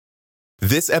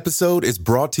This episode is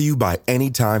brought to you by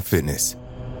Anytime Fitness.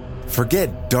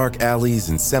 Forget dark alleys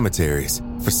and cemeteries.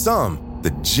 For some,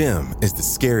 the gym is the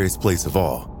scariest place of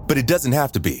all, but it doesn't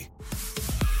have to be.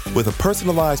 With a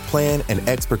personalized plan and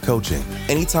expert coaching,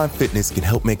 Anytime Fitness can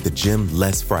help make the gym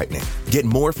less frightening. Get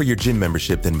more for your gym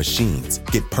membership than machines.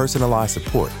 Get personalized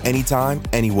support anytime,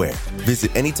 anywhere.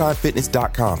 Visit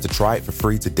AnytimeFitness.com to try it for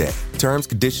free today. Terms,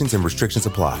 conditions, and restrictions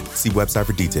apply. See website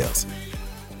for details.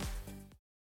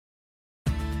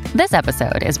 This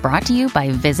episode is brought to you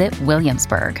by Visit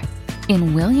Williamsburg.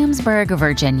 In Williamsburg,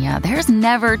 Virginia, there's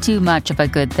never too much of a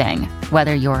good thing.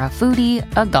 Whether you're a foodie,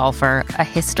 a golfer, a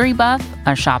history buff,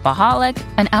 a shopaholic,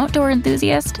 an outdoor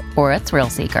enthusiast, or a thrill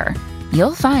seeker,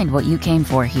 you'll find what you came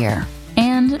for here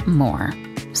and more.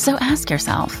 So ask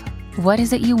yourself, what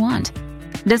is it you want?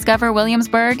 Discover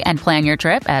Williamsburg and plan your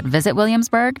trip at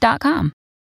visitwilliamsburg.com.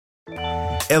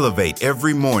 Elevate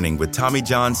every morning with Tommy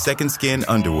John's Second Skin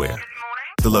underwear.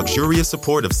 The luxurious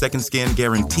support of Second Skin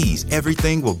guarantees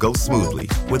everything will go smoothly.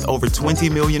 With over 20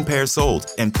 million pairs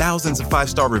sold and thousands of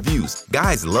 5-star reviews,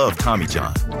 guys love Tommy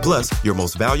John. Plus, your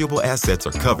most valuable assets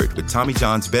are covered with Tommy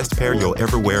John's best pair you'll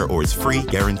ever wear or its free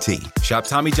guarantee. Shop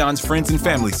Tommy John's Friends and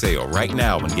Family Sale right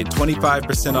now and get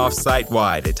 25% off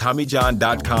site-wide at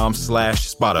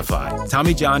TommyJohn.com/Spotify.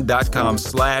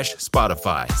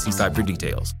 TommyJohn.com/Spotify. See site for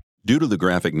details. Due to the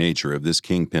graphic nature of this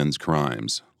kingpin's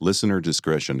crimes, listener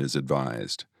discretion is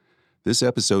advised. This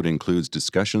episode includes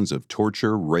discussions of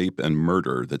torture, rape, and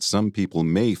murder that some people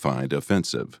may find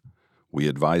offensive. We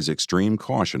advise extreme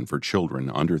caution for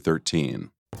children under 13.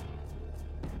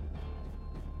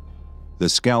 The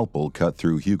scalpel cut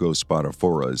through Hugo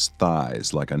Spatafora's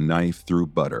thighs like a knife through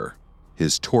butter.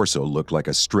 His torso looked like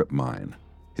a strip mine.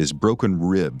 His broken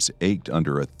ribs ached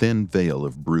under a thin veil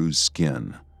of bruised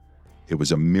skin. It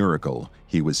was a miracle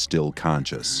he was still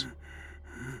conscious.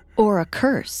 Or a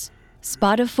curse.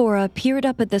 Spatafora peered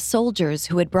up at the soldiers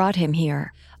who had brought him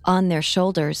here. On their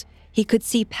shoulders, he could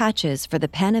see patches for the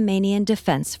Panamanian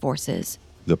Defense Forces.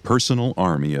 The personal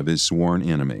army of his sworn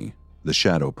enemy, the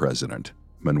shadow president,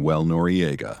 Manuel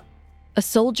Noriega. A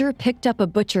soldier picked up a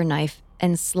butcher knife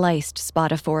and sliced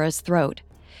Spatafora's throat.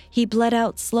 He bled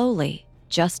out slowly,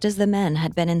 just as the men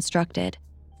had been instructed.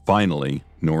 Finally,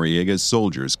 Noriega's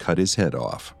soldiers cut his head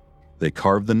off. They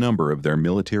carved the number of their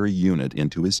military unit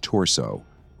into his torso,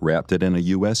 wrapped it in a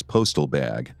U.S. postal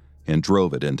bag, and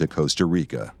drove it into Costa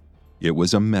Rica. It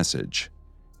was a message.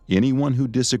 Anyone who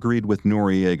disagreed with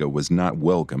Noriega was not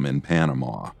welcome in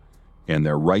Panama, and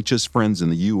their righteous friends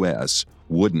in the U.S.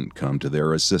 wouldn't come to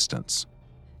their assistance.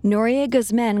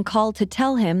 Noriega's men called to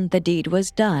tell him the deed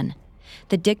was done.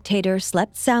 The dictator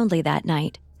slept soundly that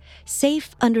night,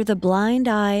 safe under the blind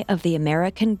eye of the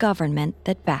American government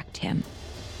that backed him.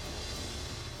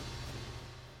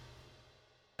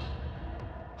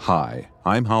 Hi,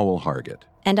 I'm Howell Hargett.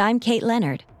 And I'm Kate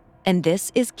Leonard, and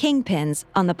this is Kingpins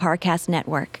on the Parcast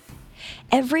Network.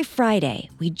 Every Friday,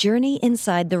 we journey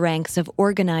inside the ranks of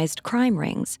organized crime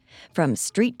rings, from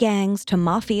street gangs to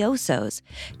mafiosos,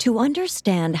 to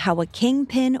understand how a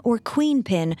kingpin or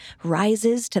queenpin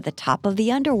rises to the top of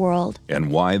the underworld.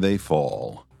 And why they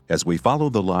fall. As we follow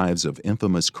the lives of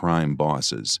infamous crime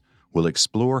bosses, we'll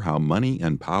explore how money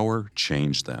and power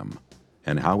changed them,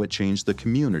 and how it changed the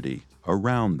community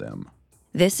around them.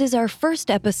 This is our first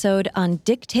episode on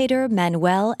dictator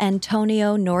Manuel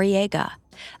Antonio Noriega,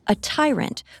 a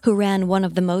tyrant who ran one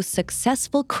of the most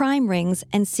successful crime rings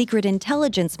and secret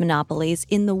intelligence monopolies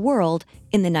in the world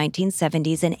in the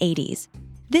 1970s and 80s.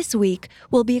 This week,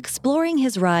 we'll be exploring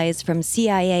his rise from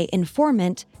CIA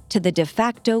informant to the de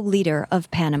facto leader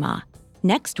of Panama.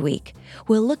 Next week,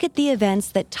 we'll look at the events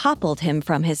that toppled him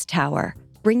from his tower,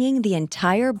 bringing the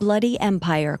entire bloody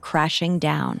empire crashing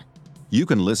down. You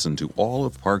can listen to all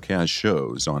of Parcast's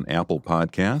shows on Apple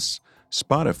Podcasts,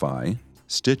 Spotify,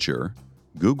 Stitcher,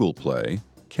 Google Play,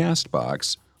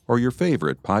 CastBox, or your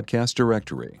favorite podcast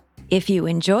directory. If you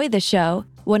enjoy the show,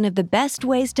 one of the best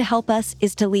ways to help us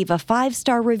is to leave a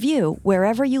 5-star review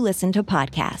wherever you listen to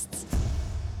podcasts.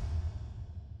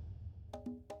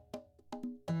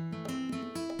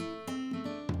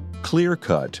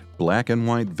 Clear-cut,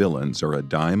 black-and-white villains are a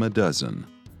dime a dozen,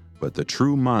 but the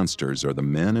true monsters are the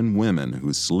men and women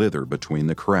who slither between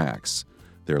the cracks,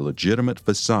 their legitimate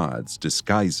facades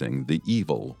disguising the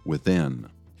evil within.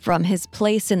 From his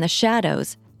place in the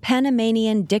shadows,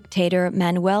 Panamanian dictator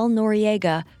Manuel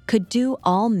Noriega could do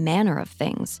all manner of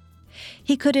things.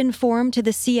 He could inform to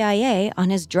the CIA on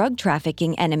his drug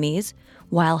trafficking enemies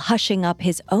while hushing up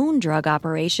his own drug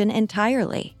operation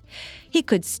entirely. He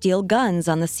could steal guns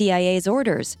on the CIA's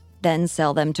orders, then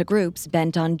sell them to groups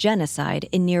bent on genocide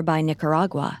in nearby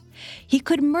Nicaragua. He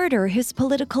could murder his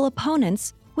political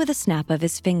opponents with a snap of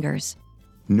his fingers.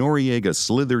 Noriega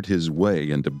slithered his way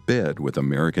into bed with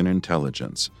American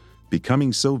intelligence,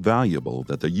 becoming so valuable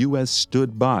that the U.S.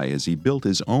 stood by as he built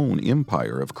his own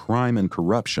empire of crime and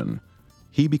corruption.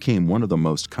 He became one of the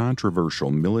most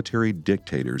controversial military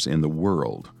dictators in the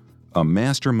world, a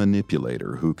master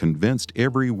manipulator who convinced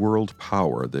every world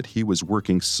power that he was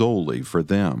working solely for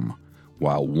them,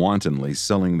 while wantonly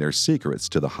selling their secrets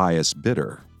to the highest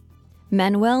bidder.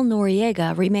 Manuel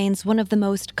Noriega remains one of the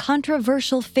most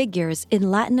controversial figures in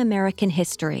Latin American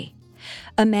history.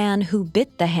 A man who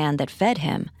bit the hand that fed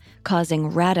him, causing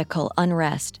radical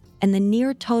unrest and the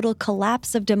near-total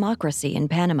collapse of democracy in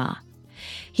Panama.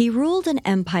 He ruled an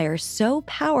empire so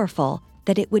powerful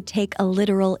that it would take a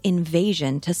literal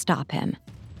invasion to stop him.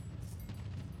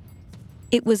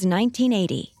 It was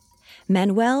 1980.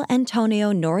 Manuel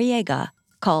Antonio Noriega,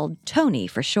 called Tony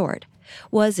for short,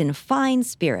 was in fine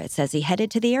spirits as he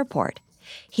headed to the airport.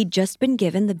 He'd just been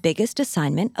given the biggest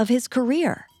assignment of his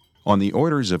career. On the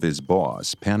orders of his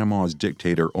boss, Panama's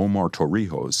dictator Omar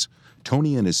Torrijos,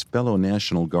 Tony and his fellow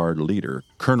National Guard leader,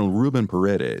 Colonel Ruben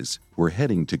Paredes, were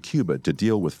heading to Cuba to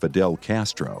deal with Fidel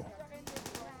Castro.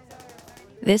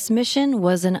 This mission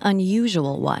was an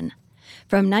unusual one.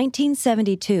 From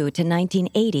 1972 to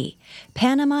 1980,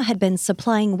 Panama had been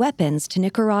supplying weapons to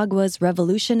Nicaragua's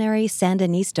revolutionary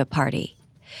Sandinista party.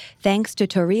 Thanks to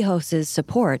Torrijos'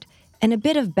 support and a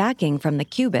bit of backing from the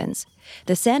Cubans,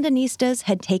 the Sandinistas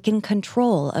had taken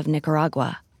control of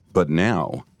Nicaragua. But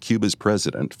now, Cuba's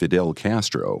president, Fidel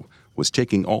Castro, was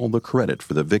taking all the credit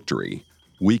for the victory,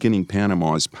 weakening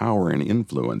Panama's power and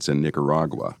influence in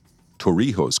Nicaragua.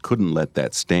 Torrijos couldn't let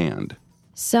that stand.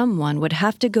 Someone would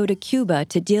have to go to Cuba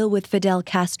to deal with Fidel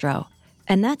Castro,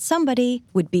 and that somebody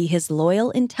would be his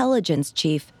loyal intelligence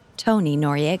chief, Tony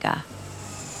Noriega.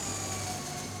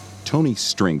 Tony's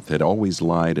strength had always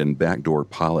lied in backdoor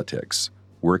politics,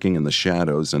 working in the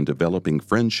shadows and developing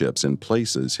friendships in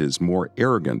places his more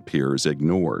arrogant peers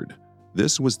ignored.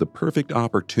 This was the perfect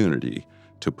opportunity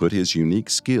to put his unique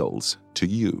skills to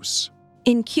use.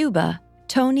 In Cuba,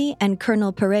 Tony and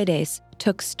Colonel Paredes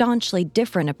took staunchly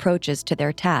different approaches to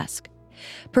their task.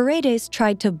 Paredes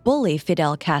tried to bully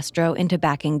Fidel Castro into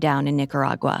backing down in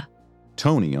Nicaragua.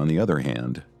 Tony, on the other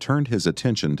hand, turned his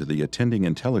attention to the attending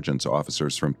intelligence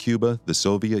officers from Cuba, the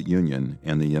Soviet Union,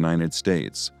 and the United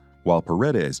States. While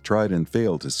Paredes tried and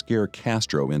failed to scare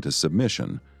Castro into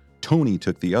submission, Tony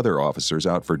took the other officers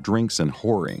out for drinks and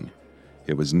whoring.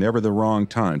 It was never the wrong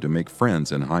time to make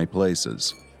friends in high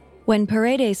places. When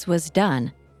Paredes was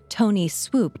done, Tony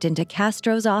swooped into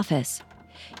Castro's office.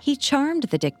 He charmed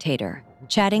the dictator,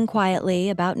 chatting quietly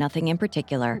about nothing in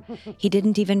particular. He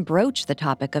didn't even broach the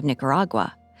topic of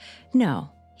Nicaragua. No,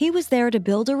 he was there to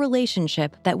build a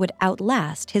relationship that would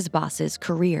outlast his boss's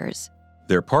careers.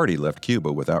 Their party left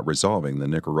Cuba without resolving the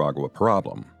Nicaragua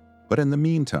problem. But in the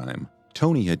meantime,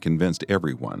 Tony had convinced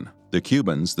everyone, the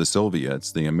Cubans, the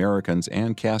Soviets, the Americans,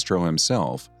 and Castro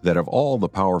himself, that of all the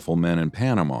powerful men in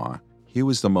Panama, he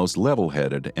was the most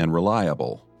level-headed and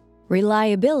reliable.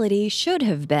 Reliability should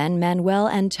have been Manuel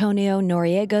Antonio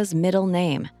Noriega's middle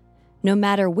name. No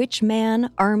matter which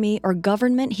man, army, or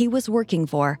government he was working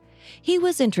for, he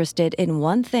was interested in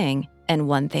one thing and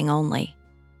one thing only: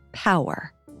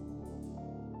 power.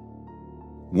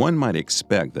 One might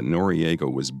expect that Noriega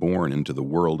was born into the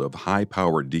world of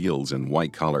high-power deals and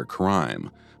white-collar crime,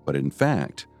 but in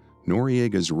fact,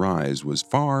 Noriega's rise was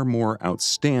far more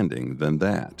outstanding than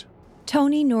that.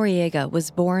 Tony Noriega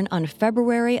was born on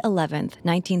February 11,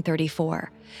 1934,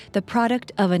 the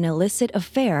product of an illicit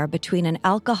affair between an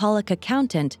alcoholic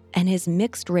accountant and his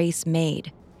mixed-race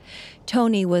maid.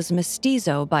 Tony was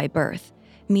mestizo by birth,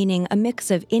 meaning a mix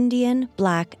of Indian,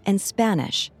 Black, and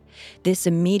Spanish. This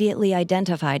immediately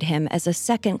identified him as a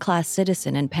second-class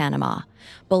citizen in Panama,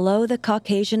 below the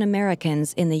Caucasian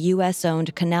Americans in the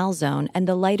U.S.-owned Canal Zone and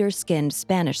the lighter-skinned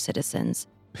Spanish citizens.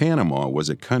 Panama was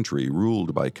a country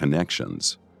ruled by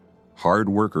connections. Hard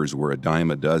workers were a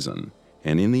dime a dozen,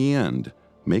 and in the end,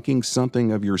 making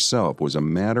something of yourself was a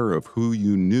matter of who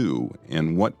you knew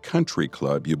and what country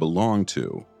club you belonged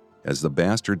to. As the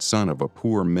bastard son of a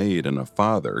poor maid and a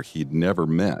father he'd never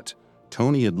met,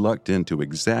 Tony had lucked into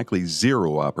exactly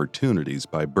 0 opportunities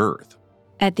by birth.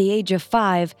 At the age of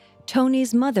 5,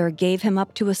 Tony's mother gave him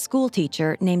up to a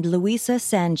schoolteacher named Luisa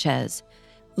Sanchez.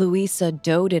 Luisa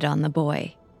doted on the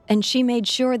boy, and she made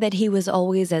sure that he was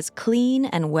always as clean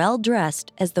and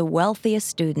well-dressed as the wealthiest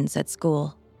students at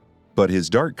school. But his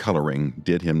dark coloring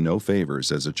did him no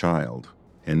favors as a child,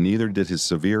 and neither did his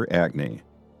severe acne,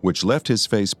 which left his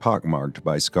face pockmarked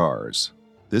by scars.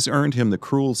 This earned him the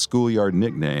cruel schoolyard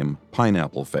nickname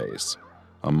Pineapple Face,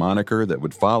 a moniker that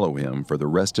would follow him for the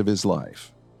rest of his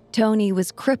life. Tony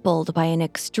was crippled by an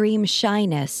extreme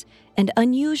shyness and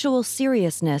unusual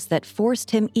seriousness that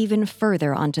forced him even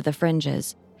further onto the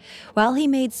fringes. While he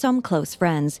made some close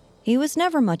friends, he was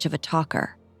never much of a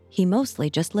talker. He mostly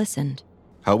just listened.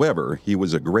 However, he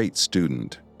was a great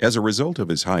student. As a result of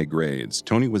his high grades,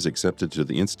 Tony was accepted to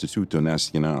the Instituto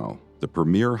Nacional, the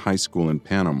premier high school in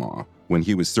Panama, when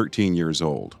he was 13 years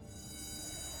old.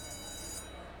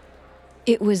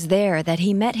 It was there that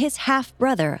he met his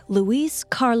half-brother, Luis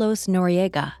Carlos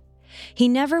Noriega. He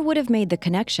never would have made the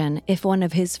connection if one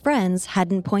of his friends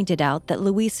hadn't pointed out that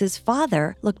Luis's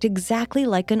father looked exactly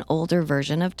like an older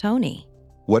version of Tony.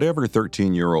 Whatever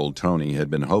 13-year-old Tony had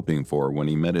been hoping for when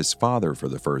he met his father for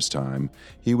the first time,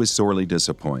 he was sorely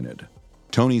disappointed.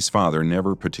 Tony's father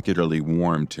never particularly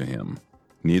warmed to him.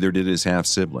 Neither did his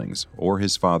half-siblings or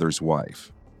his father's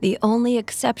wife. The only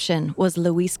exception was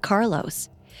Luis Carlos.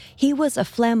 He was a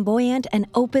flamboyant and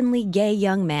openly gay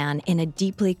young man in a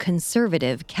deeply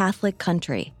conservative Catholic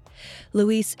country.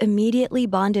 Luis immediately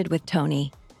bonded with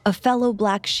Tony, a fellow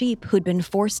black sheep who'd been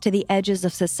forced to the edges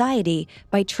of society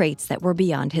by traits that were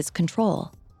beyond his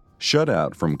control. Shut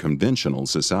out from conventional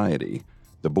society,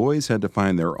 the boys had to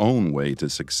find their own way to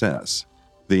success.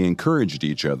 They encouraged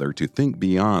each other to think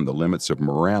beyond the limits of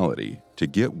morality to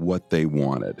get what they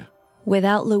wanted.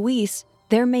 Without Luis,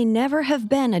 there may never have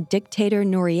been a dictator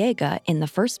Noriega in the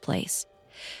first place.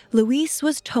 Luis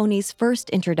was Tony's first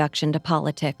introduction to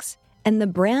politics, and the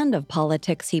brand of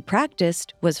politics he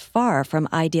practiced was far from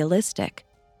idealistic.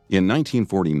 In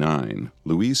 1949,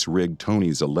 Luis rigged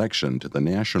Tony's election to the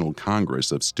National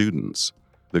Congress of Students.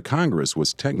 The Congress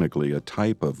was technically a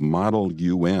type of model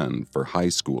UN for high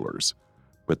schoolers,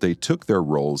 but they took their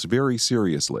roles very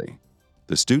seriously.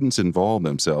 The students involved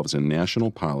themselves in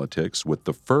national politics with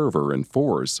the fervor and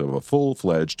force of a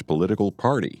full-fledged political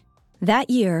party. That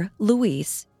year,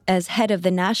 Luis, as head of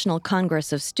the National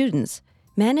Congress of Students,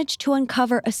 managed to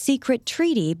uncover a secret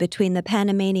treaty between the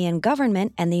Panamanian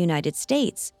government and the United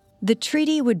States. The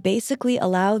treaty would basically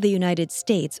allow the United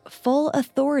States full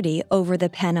authority over the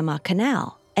Panama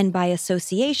Canal, and by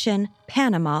association,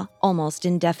 Panama almost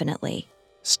indefinitely.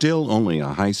 Still only a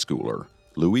high schooler,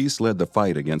 Luis led the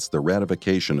fight against the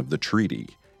ratification of the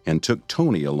treaty and took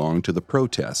Tony along to the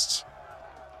protests.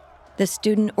 The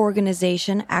student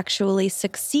organization actually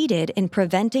succeeded in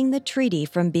preventing the treaty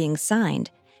from being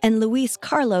signed, and Luis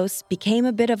Carlos became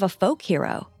a bit of a folk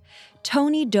hero.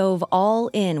 Tony dove all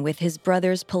in with his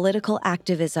brother's political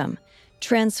activism,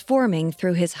 transforming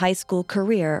through his high school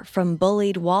career from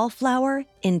bullied wallflower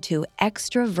into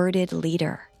extroverted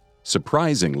leader.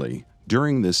 Surprisingly,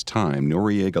 during this time,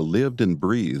 Noriega lived and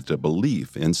breathed a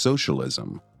belief in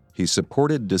socialism. He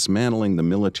supported dismantling the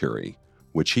military,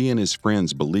 which he and his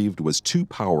friends believed was too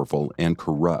powerful and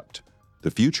corrupt.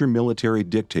 The future military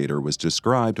dictator was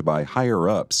described by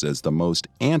higher-ups as the most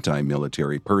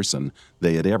anti-military person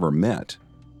they had ever met.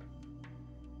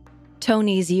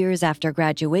 Tony's years after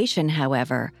graduation,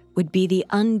 however, would be the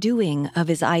undoing of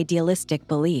his idealistic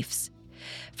beliefs.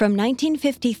 From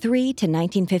 1953 to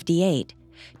 1958,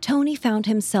 Tony found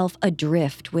himself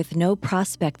adrift with no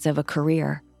prospects of a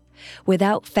career.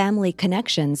 Without family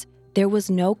connections, there was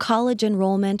no college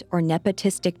enrollment or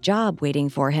nepotistic job waiting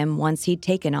for him once he'd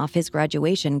taken off his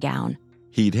graduation gown.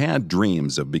 He'd had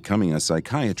dreams of becoming a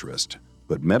psychiatrist,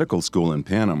 but medical school in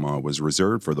Panama was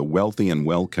reserved for the wealthy and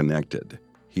well-connected.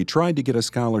 He tried to get a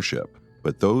scholarship,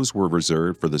 but those were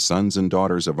reserved for the sons and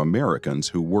daughters of Americans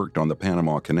who worked on the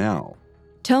Panama Canal.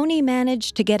 Tony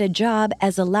managed to get a job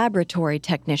as a laboratory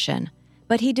technician,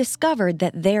 but he discovered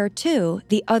that there, too,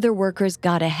 the other workers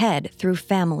got ahead through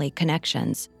family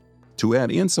connections. To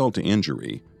add insult to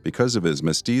injury, because of his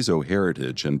mestizo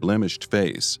heritage and blemished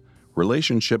face,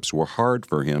 relationships were hard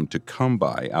for him to come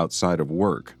by outside of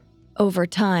work. Over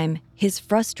time, his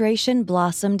frustration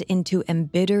blossomed into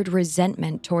embittered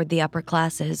resentment toward the upper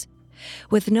classes.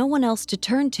 With no one else to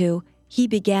turn to, he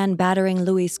began battering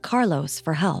Luis Carlos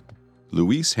for help.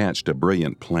 Luis hatched a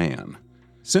brilliant plan.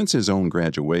 Since his own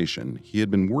graduation, he had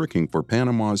been working for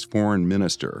Panama's foreign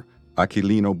minister,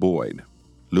 Aquilino Boyd.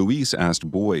 Luis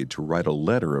asked Boyd to write a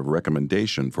letter of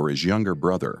recommendation for his younger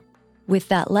brother. With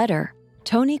that letter,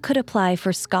 Tony could apply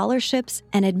for scholarships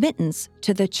and admittance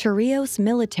to the Chorrillos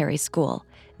Military School,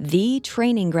 the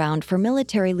training ground for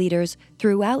military leaders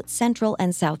throughout Central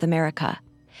and South America.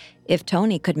 If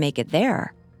Tony could make it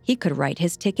there, he could write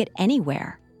his ticket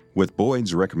anywhere. With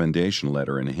Boyd's recommendation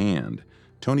letter in hand,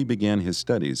 Tony began his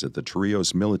studies at the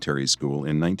Chorrillos Military School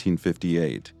in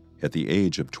 1958, at the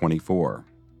age of 24.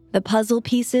 The puzzle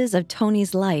pieces of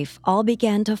Tony's life all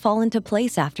began to fall into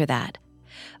place after that.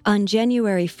 On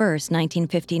January 1st,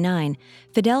 1959,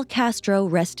 Fidel Castro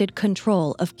wrested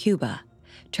control of Cuba,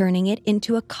 turning it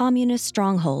into a communist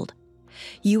stronghold.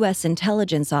 U.S.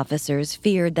 intelligence officers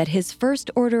feared that his first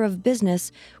order of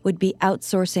business would be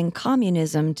outsourcing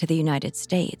communism to the United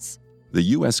States. The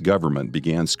U.S. government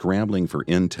began scrambling for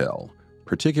intel,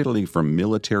 particularly from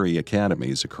military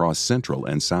academies across Central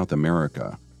and South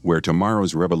America, where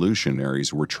tomorrow's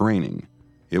revolutionaries were training.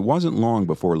 It wasn't long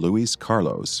before Luis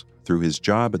Carlos, through his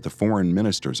job at the Foreign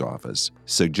Minister's office,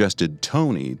 suggested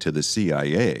Tony to the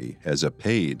CIA as a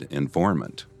paid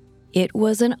informant. It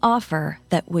was an offer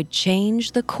that would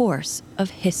change the course of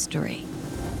history.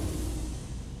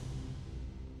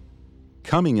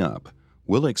 Coming up,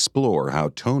 we'll explore how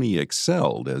Tony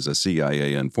excelled as a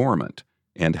CIA informant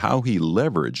and how he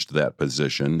leveraged that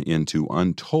position into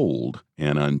untold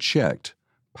and unchecked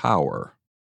power.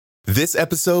 This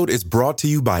episode is brought to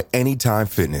you by Anytime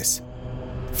Fitness.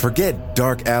 Forget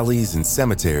dark alleys and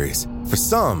cemeteries. For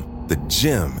some, the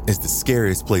gym is the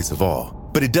scariest place of all,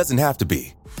 but it doesn't have to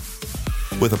be.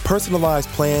 With a personalized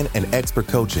plan and expert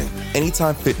coaching,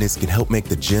 Anytime Fitness can help make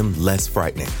the gym less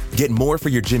frightening. Get more for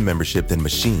your gym membership than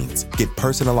machines. Get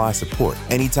personalized support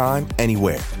anytime,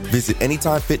 anywhere. Visit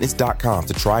AnytimeFitness.com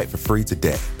to try it for free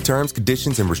today. Terms,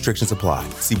 conditions, and restrictions apply.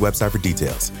 See website for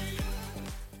details.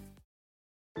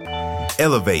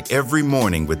 Elevate every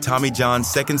morning with Tommy John's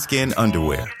Second Skin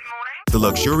underwear. The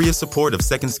luxurious support of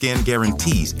Second Skin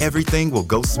guarantees everything will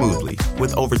go smoothly.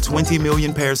 With over 20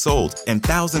 million pairs sold and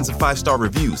thousands of 5-star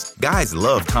reviews, guys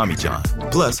love Tommy John.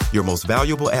 Plus, your most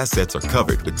valuable assets are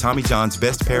covered with Tommy John's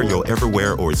best pair you'll ever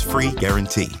wear or its free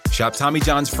guarantee. Shop Tommy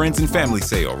John's Friends and Family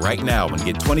Sale right now and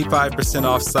get 25%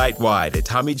 off site-wide at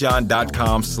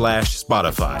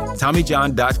TommyJohn.com/Spotify.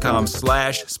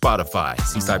 TommyJohn.com/Spotify.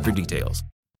 See site for details.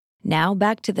 Now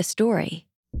back to the story.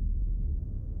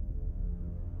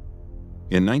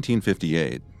 In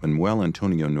 1958, Manuel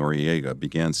Antonio Noriega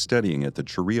began studying at the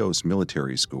Chorrillos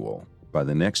Military School. By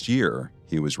the next year,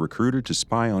 he was recruited to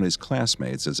spy on his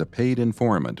classmates as a paid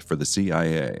informant for the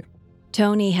CIA.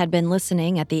 Tony had been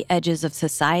listening at the edges of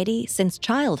society since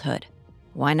childhood.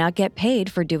 Why not get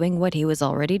paid for doing what he was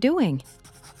already doing?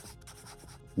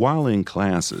 While in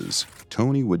classes,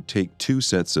 Tony would take 2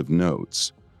 sets of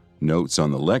notes on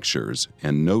the lectures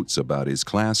and notes about his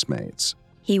classmates.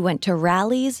 He went to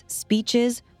rallies,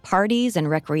 speeches, parties, and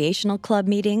recreational club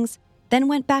meetings, then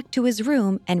went back to his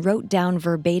room and wrote down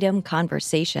verbatim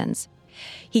conversations.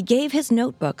 He gave his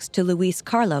notebooks to Luis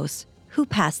Carlos, who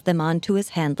passed them on to his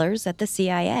handlers at the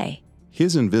CIA.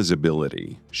 His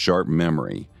invisibility, sharp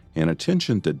memory, and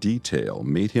attention to detail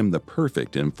made him the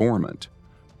perfect informant.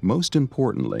 Most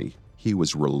importantly, he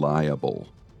was reliable.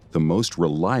 The most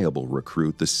reliable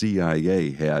recruit the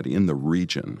CIA had in the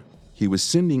region. He was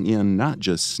sending in not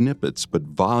just snippets, but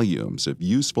volumes of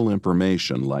useful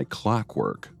information like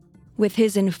clockwork. With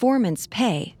his informant's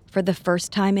pay, for the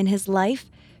first time in his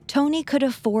life, Tony could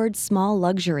afford small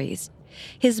luxuries.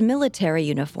 His military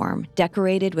uniform,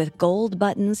 decorated with gold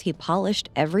buttons he polished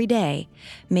every day,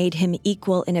 made him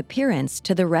equal in appearance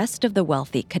to the rest of the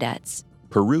wealthy cadets.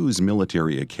 Peru's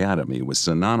military academy was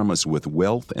synonymous with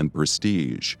wealth and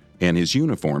prestige, and his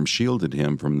uniform shielded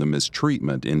him from the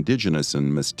mistreatment indigenous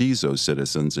and mestizo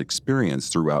citizens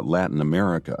experienced throughout Latin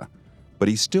America. But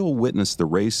he still witnessed the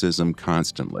racism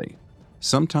constantly.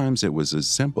 Sometimes it was as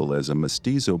simple as a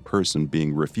mestizo person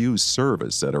being refused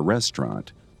service at a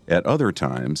restaurant. At other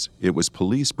times, it was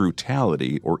police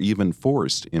brutality or even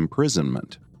forced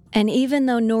imprisonment. And even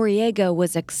though Noriega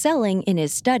was excelling in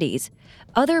his studies,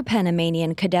 other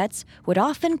Panamanian cadets would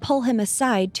often pull him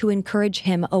aside to encourage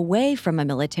him away from a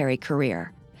military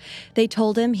career. They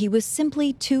told him he was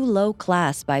simply too low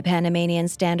class by Panamanian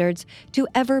standards to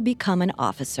ever become an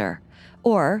officer.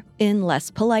 Or, in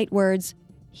less polite words,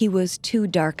 he was too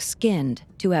dark-skinned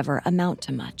to ever amount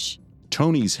to much.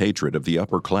 Tony's hatred of the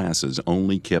upper classes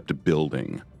only kept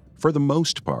building. For the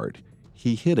most part,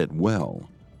 he hid it well,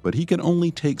 but he could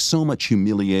only take so much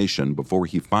humiliation before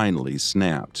he finally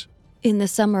snapped. In the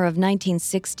summer of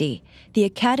 1960, the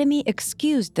Academy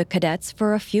excused the cadets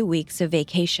for a few weeks of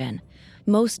vacation.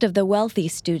 Most of the wealthy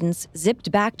students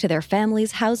zipped back to their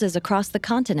families' houses across the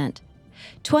continent.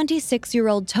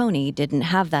 26-year-old Tony didn't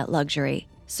have that luxury,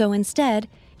 so instead,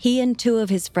 he and 2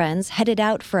 of his friends headed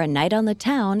out for a night on the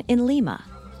town in Lima.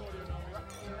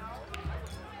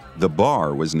 The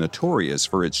bar was notorious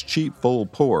for its cheap full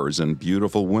pours and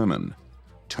beautiful women.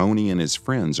 Tony and his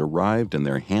friends arrived in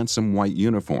their handsome white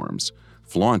uniforms,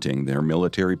 flaunting their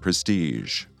military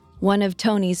prestige. One of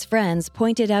Tony's friends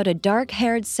pointed out a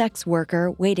dark-haired sex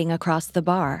worker waiting across the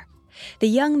bar. The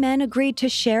young men agreed to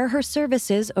share her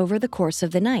services over the course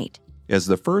of the night. As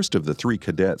the first of the 3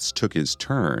 cadets took his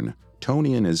turn,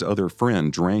 Tony and his other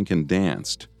friend drank and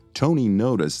danced. Tony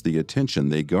noticed the attention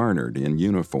they garnered in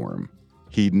uniform.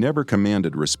 He'd never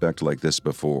commanded respect like this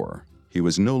before. He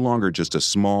was no longer just a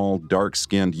small,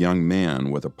 dark-skinned young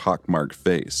man with a pockmarked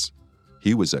face.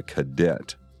 He was a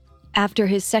cadet. After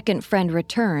his second friend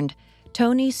returned,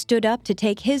 Tony stood up to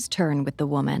take his turn with the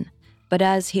woman. But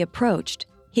as he approached,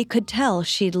 he could tell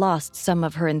she'd lost some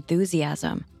of her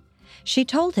enthusiasm. She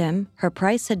told him her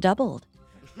price had doubled.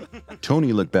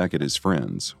 Tony looked back at his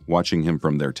friends, watching him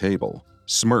from their table,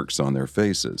 smirks on their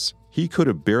faces. He could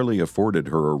have barely afforded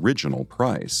her original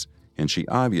price, and she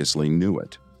obviously knew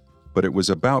it. But it was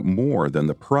about more than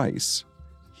the price.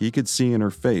 He could see in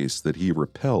her face that he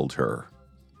repelled her.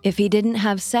 If he didn't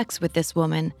have sex with this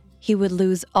woman, he would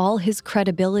lose all his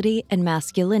credibility and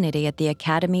masculinity at the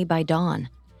academy by dawn.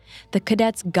 The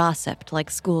cadets gossiped like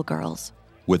schoolgirls.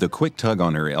 With a quick tug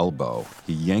on her elbow,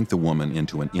 he yanked the woman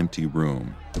into an empty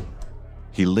room.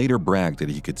 He later bragged that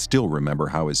he could still remember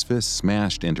how his fist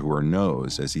smashed into her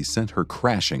nose as he sent her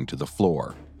crashing to the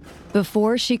floor.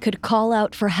 Before she could call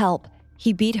out for help,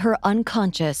 he beat her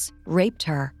unconscious, raped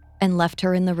her, and left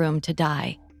her in the room to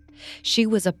die. She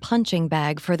was a punching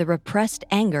bag for the repressed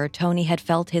anger Tony had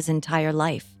felt his entire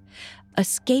life, a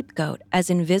scapegoat as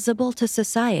invisible to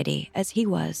society as he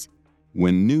was.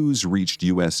 When news reached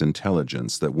U.S.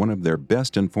 intelligence that one of their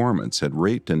best informants had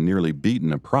raped and nearly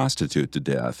beaten a prostitute to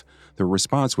death, the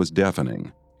response was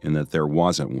deafening, in that there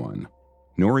wasn't one.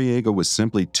 Noriega was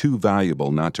simply too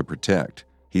valuable not to protect.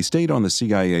 He stayed on the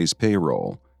CIA's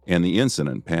payroll, and the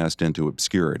incident passed into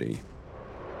obscurity.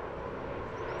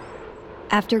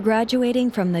 After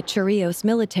graduating from the Chorrillos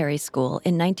Military School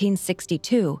in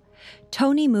 1962,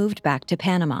 Tony moved back to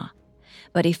Panama.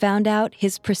 But he found out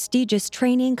his prestigious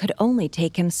training could only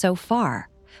take him so far.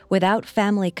 Without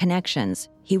family connections,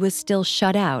 he was still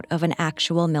shut out of an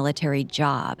actual military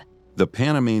job. The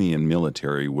Panamanian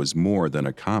military was more than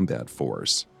a combat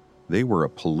force. They were a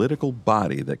political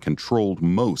body that controlled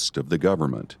most of the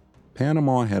government.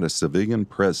 Panama had a civilian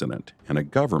president and a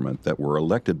government that were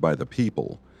elected by the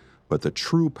people, but the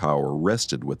true power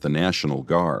rested with the National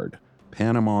Guard,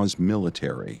 Panama's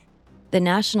military. The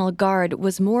National Guard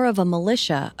was more of a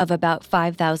militia of about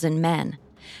 5,000 men,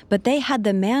 but they had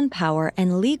the manpower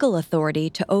and legal authority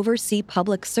to oversee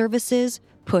public services,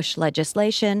 push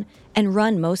legislation, and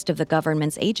run most of the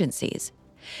government's agencies.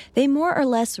 They more or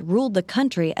less ruled the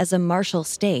country as a martial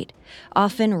state,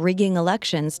 often rigging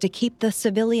elections to keep the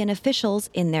civilian officials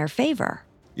in their favor.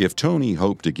 If Tony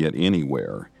hoped to get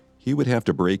anywhere, he would have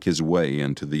to break his way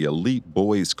into the elite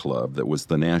boys' club that was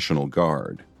the National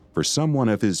Guard. For someone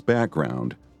of his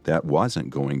background, that wasn't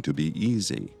going to be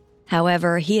easy.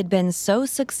 However, he had been so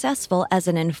successful as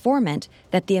an informant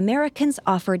that the Americans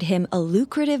offered him a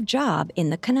lucrative job in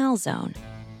the Canal Zone.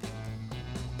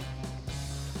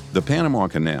 The Panama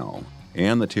Canal,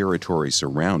 and the territory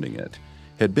surrounding it,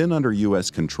 had been under U.S.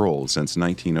 control since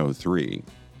 1903.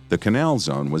 The Canal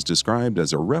Zone was described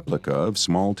as a replica of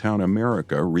small-town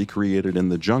America recreated in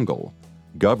the jungle,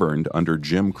 governed under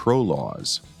Jim Crow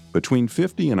laws. Between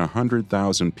 50 and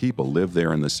 100,000 people lived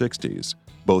there in the 60s,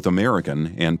 both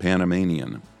American and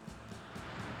Panamanian.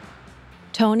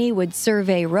 Tony would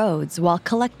survey roads while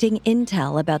collecting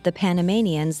intel about the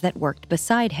Panamanians that worked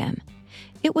beside him.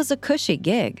 It was a cushy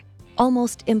gig,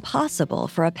 almost impossible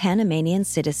for a Panamanian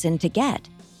citizen to get.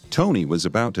 Tony was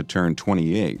about to turn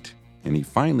 28, and he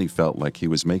finally felt like he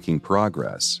was making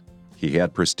progress. He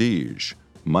had prestige,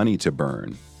 money to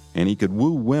burn, and he could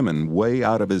woo women way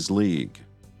out of his league.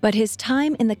 But his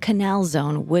time in the Canal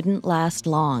Zone wouldn't last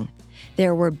long.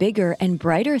 There were bigger and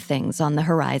brighter things on the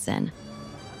horizon.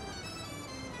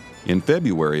 In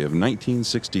February of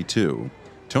 1962,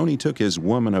 Tony took his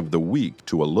Woman of the Week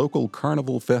to a local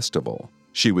carnival festival.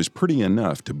 She was pretty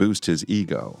enough to boost his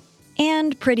ego.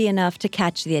 And pretty enough to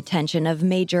catch the attention of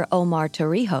Major Omar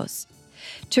Torrijos.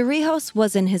 Torrijos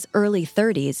was in his early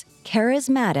 30s,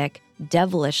 charismatic,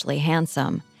 devilishly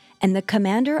handsome, and the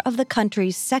commander of the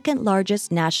country's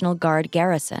second-largest National Guard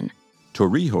garrison.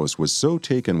 Torrijos was so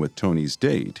taken with Tony's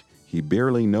date, he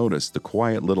barely noticed the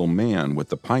quiet little man with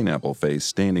the pineapple face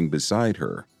standing beside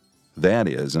her. That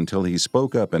is, until he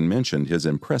spoke up and mentioned his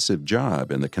impressive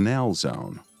job in the Canal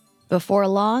Zone. Before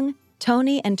long,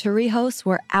 Tony and Torrijos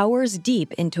were hours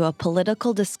deep into a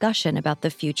political discussion about the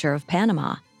future of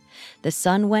Panama. The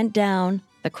sun went down,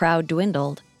 the crowd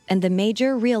dwindled, and the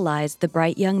major realized the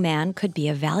bright young man could be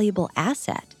a valuable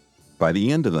asset. By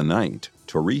the end of the night,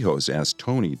 Torrijos asked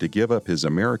Tony to give up his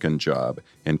American job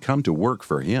and come to work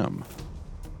for him.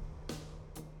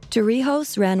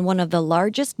 Torrijos ran one of the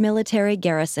largest military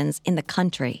garrisons in the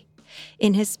country.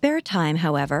 In his spare time,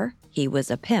 however, he was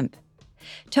a pimp.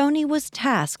 Tony was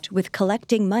tasked with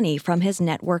collecting money from his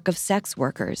network of sex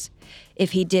workers.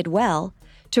 If he did well,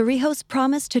 Torrijos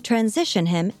promised to transition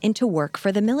him into work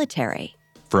for the military.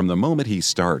 From the moment he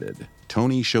started,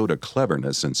 Tony showed a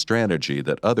cleverness and strategy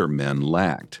that other men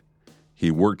lacked. He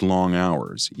worked long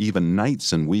hours, even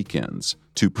nights and weekends,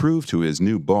 to prove to his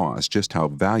new boss just how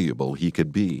valuable he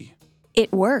could be.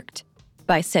 It worked.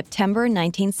 By September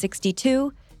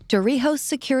 1962, Torrijos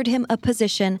secured him a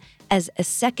position as a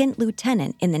second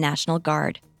lieutenant in the National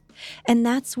Guard. And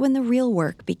that's when the real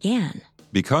work began.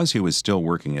 Because he was still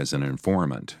working as an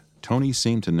informant, Tony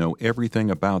seemed to know everything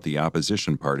about the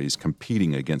opposition parties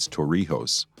competing against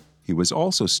Torrijos. He was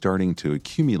also starting to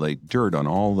accumulate dirt on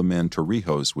all the men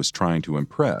Torrijos was trying to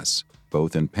impress,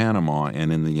 both in Panama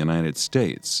and in the United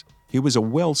States. He was a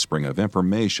wellspring of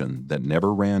information that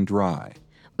never ran dry.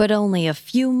 But only a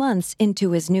few months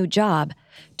into his new job,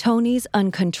 Tony's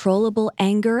uncontrollable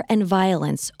anger and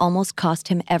violence almost cost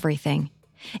him everything.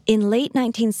 In late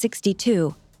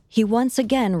 1962, he once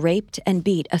again raped and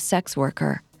beat a sex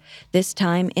worker, this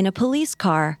time in a police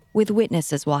car with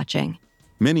witnesses watching.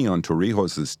 Many on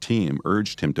Torrijos' team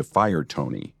urged him to fire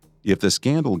Tony. If the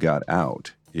scandal got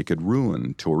out, it could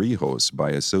ruin Torrijos by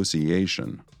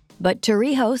association. But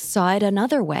Torrijos saw it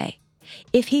another way.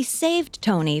 If he saved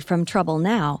Tony from trouble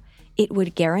now, it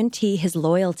would guarantee his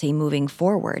loyalty moving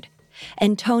forward.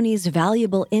 And Tony's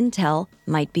valuable intel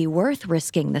might be worth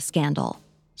risking the scandal.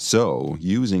 So,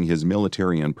 using his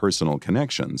military and personal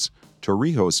connections,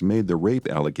 Torrijos made the rape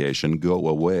allegation go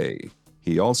away.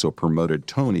 He also promoted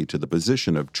Tony to the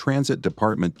position of Transit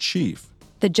Department Chief.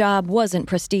 The job wasn't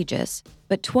prestigious,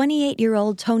 but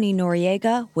 28-year-old Tony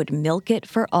Noriega would milk it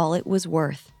for all it was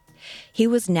worth. He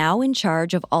was now in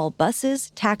charge of all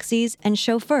buses, taxis, and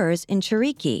chauffeurs in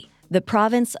Chiriquí, the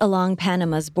province along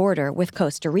Panama's border with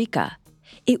Costa Rica.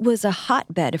 It was a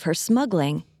hotbed for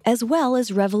smuggling as well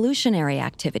as revolutionary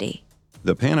activity.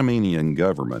 The Panamanian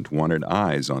government wanted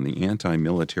eyes on the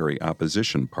anti-military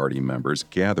opposition party members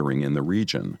gathering in the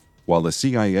region, while the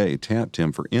CIA tapped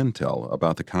him for intel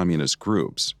about the communist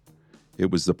groups.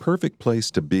 It was the perfect place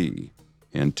to be,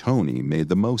 and Tony made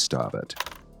the most of it.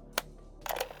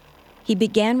 He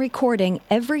began recording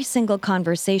every single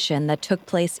conversation that took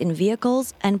place in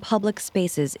vehicles and public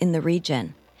spaces in the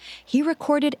region. He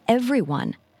recorded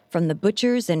everyone, from the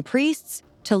butchers and priests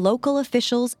to local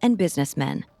officials and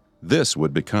businessmen. This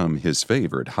would become his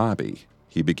favorite hobby.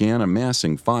 He began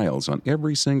amassing files on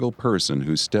every single person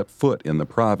who stepped foot in the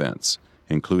province,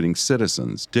 including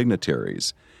citizens,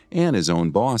 dignitaries, and his own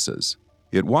bosses.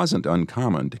 It wasn't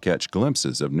uncommon to catch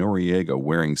glimpses of Noriega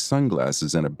wearing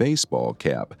sunglasses and a baseball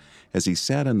cap as he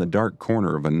sat in the dark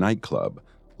corner of a nightclub,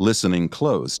 listening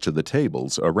close to the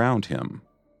tables around him.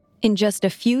 In just a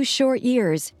few short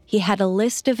years, he had a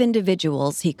list of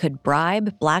individuals he could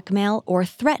bribe, blackmail, or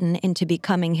threaten into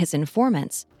becoming his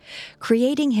informants,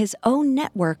 creating his own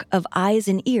network of eyes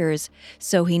and ears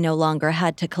so he no longer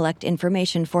had to collect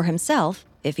information for himself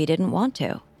if he didn't want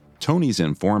to. Tony's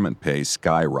informant pay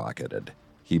skyrocketed.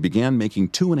 He began making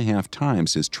 2.5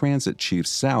 times his transit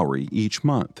chief's salary each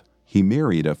month. He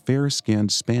married a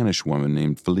fair-skinned Spanish woman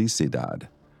named Felicidad,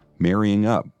 marrying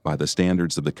up by the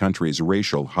standards of the country's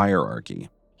racial hierarchy.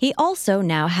 He also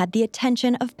now had the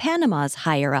attention of Panama's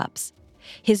higher-ups.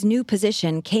 His new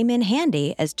position came in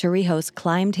handy as Torrijos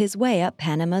climbed his way up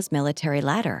Panama's military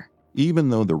ladder. Even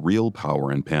though the real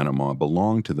power in Panama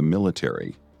belonged to the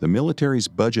military's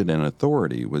budget and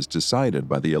authority was decided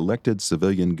by the elected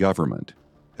civilian government.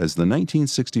 As the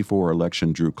 1964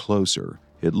 election drew closer,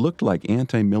 it looked like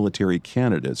anti-military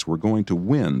candidates were going to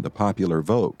win the popular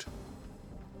vote.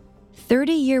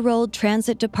 30-year-old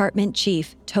Transit Department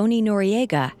Chief Tony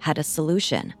Noriega had a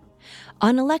solution.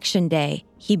 On Election Day,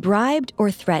 he bribed or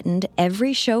threatened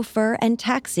every chauffeur and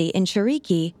taxi in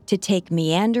Chiriquí to take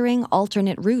meandering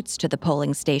alternate routes to the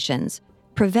polling stations,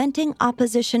 preventing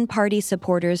opposition party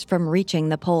supporters from reaching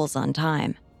the polls on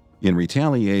time. In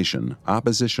retaliation,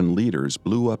 opposition leaders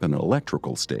blew up an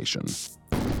electrical station.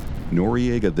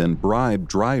 Noriega then bribed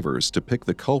drivers to pick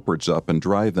the culprits up and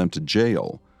drive them to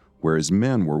jail, where his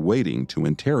men were waiting to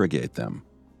interrogate them.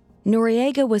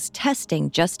 Noriega was testing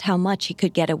just how much he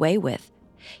could get away with.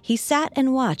 He sat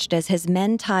and watched as his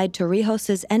men tied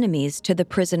Torrijos' enemies to the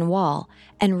prison wall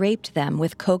and raped them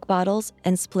with Coke bottles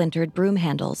and splintered broom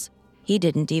handles. He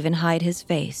didn't even hide his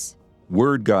face.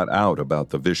 Word got out about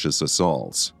the vicious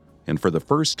assaults, and for the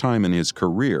first time in his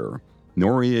career,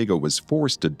 Noriega was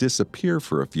forced to disappear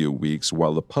for a few weeks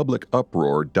while the public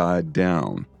uproar died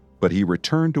down. But he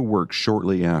returned to work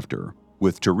shortly after,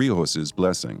 With Torrijos'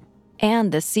 blessing.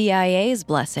 And the CIA's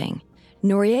blessing.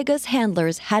 Noriega's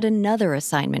handlers had another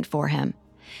assignment for him.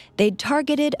 They'd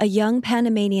targeted a young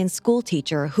Panamanian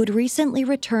schoolteacher who'd recently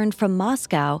returned from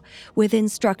Moscow with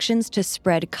instructions to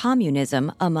spread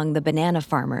communism among the banana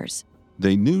farmers.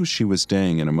 They knew she was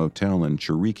staying in a motel in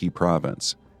Chiriquí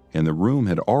province, and the room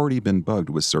had already been bugged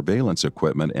with surveillance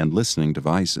equipment and listening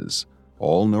devices.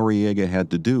 All Noriega had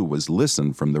to do was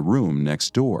listen from the room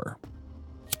next door.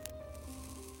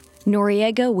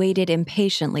 Noriega waited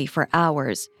impatiently for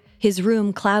hours, his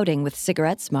room clouding with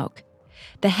cigarette smoke.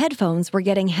 The headphones were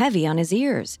getting heavy on his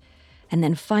ears, and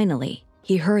then finally,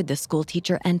 he heard the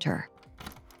schoolteacher enter.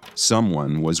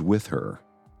 Someone was with her.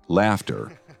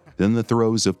 Laughter, then the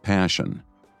throes of passion.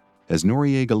 As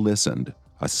Noriega listened,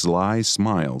 a sly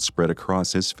smile spread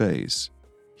across his face.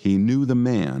 He knew the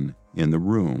man in the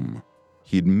room.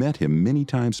 He'd met him many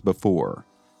times before,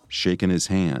 shaken his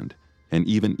hand, and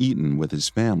even eaten with his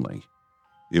family.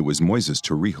 It was Moises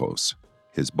Torrijos,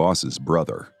 his boss's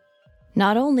brother.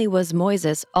 Not only was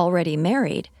Moises already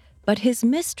married, but his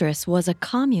mistress was a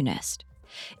communist.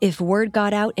 If word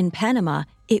got out in Panama,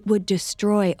 it would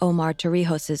destroy Omar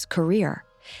Torrijos' career.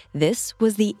 This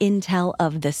was the intel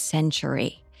of the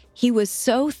century. He was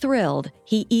so thrilled,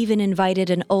 he even invited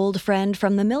an old friend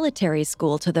from the military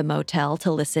school to the motel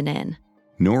to listen in.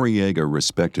 Noriega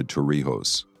respected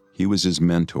Torrijos. He was his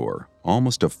mentor,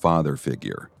 almost a father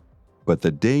figure. But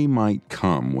the day might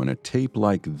come when a tape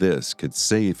like this could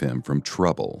save him from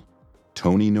trouble.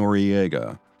 Tony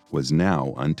Noriega was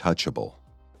now untouchable.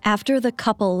 After the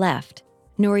couple left,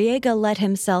 Noriega let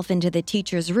himself into the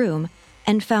teacher's room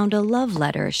and found a love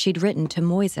letter she'd written to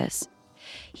Moises.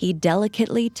 He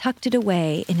delicately tucked it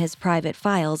away in his private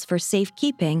files for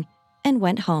safekeeping and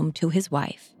went home to his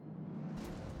wife.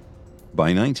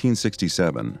 By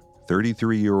 1967,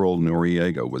 33-year-old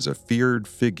Noriega was a feared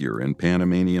figure in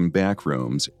Panamanian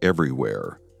backrooms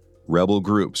everywhere. Rebel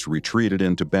groups retreated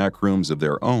into backrooms of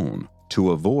their own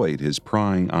to avoid his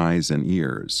prying eyes and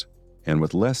ears. And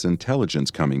with less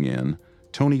intelligence coming in,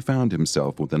 Tony found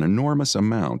himself with an enormous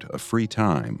amount of free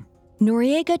time.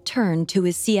 Noriega turned to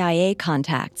his CIA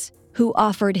contacts, who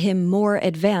offered him more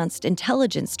advanced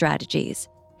intelligence strategies.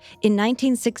 In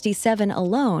 1967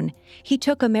 alone, he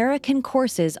took American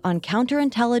courses on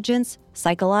counterintelligence,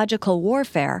 psychological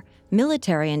warfare,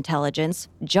 military intelligence,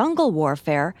 jungle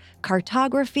warfare,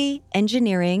 cartography,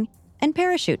 engineering, and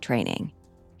parachute training.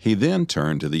 He then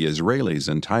turned to the Israelis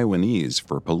and Taiwanese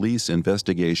for police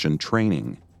investigation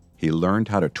training. He learned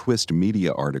how to twist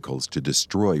media articles to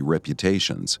destroy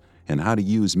reputations and how to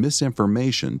use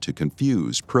misinformation to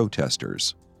confuse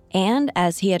protesters. And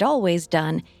as he had always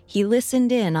done, he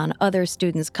listened in on other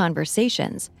students'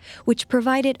 conversations, which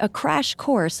provided a crash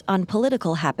course on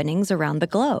political happenings around the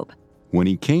globe. When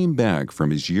he came back from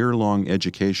his year-long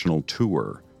educational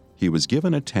tour, he was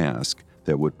given a task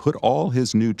that would put all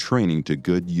his new training to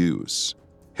good use,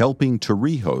 helping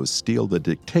Torrijos steal the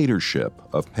dictatorship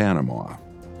of Panama.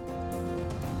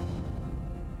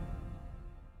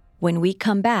 When we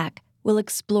come back, we'll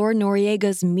explore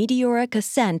Noriega's meteoric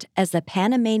ascent as the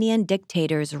Panamanian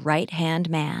dictator's right-hand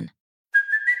man.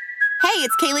 Hey,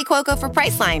 it's Kaylee Cuoco for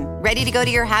Priceline. Ready to go to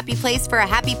your happy place for a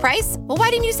happy price? Well, why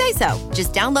didn't you say so?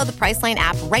 Just download the Priceline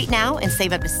app right now and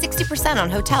save up to 60% on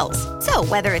hotels. So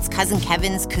whether it's Cousin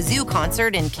Kevin's Kazoo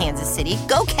Concert in Kansas City,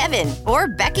 go Kevin, or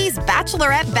Becky's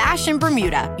Bachelorette Bash in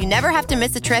Bermuda, you never have to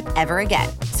miss a trip ever again.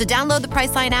 So download the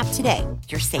Priceline app today.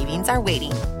 Your savings are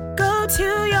waiting. Go to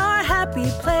your happy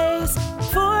place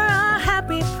for a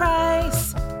happy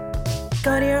price.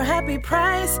 Go to your happy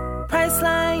price,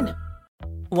 Priceline.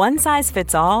 One size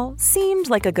fits all seemed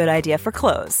like a good idea for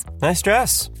clothes. Nice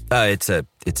dress. It's a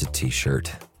t-shirt.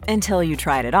 Until you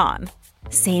tried it on.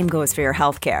 Same goes for your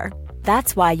healthcare.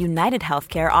 That's why United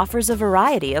Healthcare offers a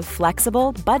variety of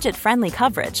flexible, budget-friendly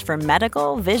coverage for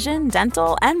medical, vision,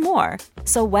 dental, and more.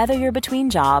 So whether you're between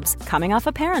jobs, coming off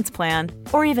a parent's plan,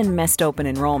 or even missed open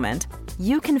enrollment,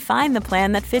 you can find the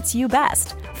plan that fits you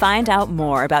best. Find out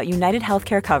more about United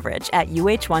Healthcare coverage at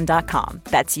uh1.com.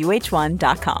 That's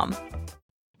uh1.com.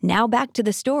 Now back to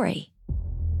the story.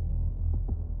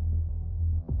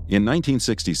 In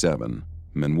 1967,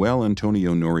 Manuel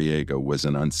Antonio Noriega was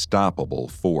an unstoppable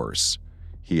force.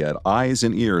 He had eyes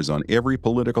and ears on every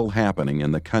political happening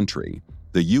in the country.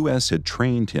 The U.S. had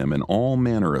trained him in all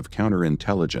manner of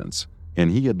counterintelligence,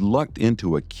 and he had lucked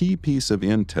into a key piece of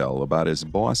intel about his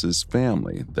boss's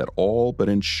family that all but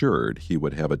ensured he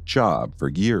would have a job for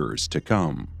years to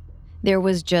come. There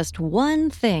was just one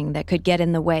thing that could get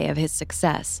in the way of his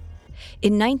success.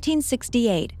 In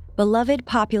 1968, beloved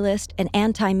populist and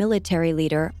anti-military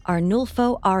leader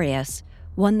Arnulfo Arias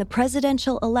won the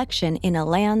presidential election in a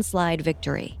landslide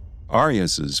victory.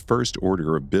 Arias's first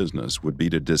order of business would be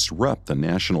to disrupt the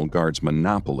National Guard's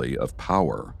monopoly of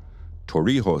power.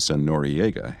 Torrijos and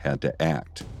Noriega had to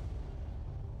act.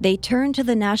 They turned to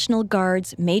the National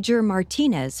Guard's Major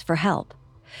Martinez for help.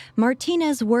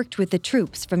 Martinez worked with the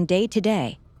troops from day to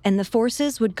day, and the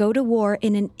forces would go to war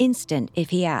in an instant if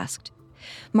he asked.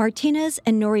 Martinez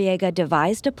and Noriega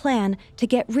devised a plan to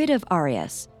get rid of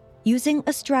Arias, using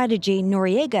a strategy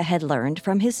Noriega had learned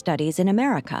from his studies in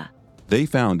America. They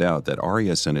found out that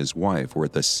Arias and his wife were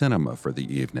at the cinema for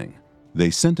the evening. They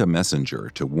sent a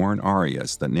messenger to warn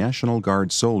Arias that National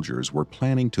Guard soldiers were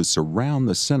planning to surround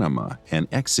the cinema and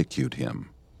execute him.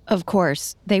 Of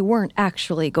course, they weren't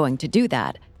actually going to do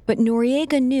that, but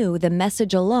Noriega knew the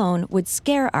message alone would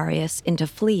scare Arias into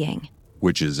fleeing.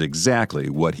 Which is exactly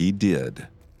what he did.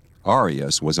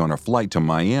 Arias was on a flight to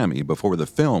Miami before the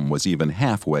film was even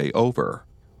halfway over.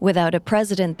 Without a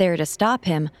president there to stop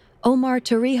him, Omar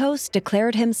Torrijos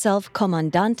declared himself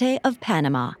Comandante of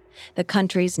Panama, the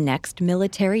country's next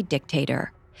military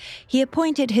dictator. He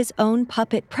appointed his own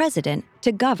puppet president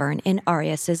to govern in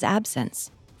Arias's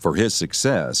absence. For his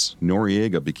success,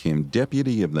 Noriega became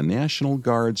deputy of the National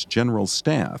Guard's General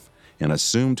Staff and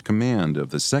assumed command of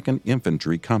the 2nd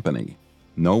Infantry Company.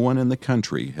 No one in the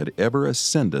country had ever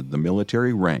ascended the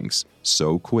military ranks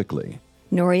so quickly.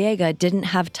 Noriega didn't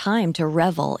have time to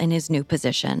revel in his new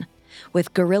position.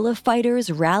 With guerrilla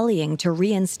fighters rallying to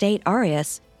reinstate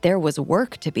Arias, there was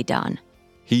work to be done.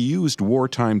 He used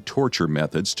wartime torture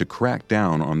methods to crack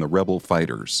down on the rebel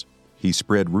fighters. He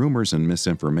spread rumors and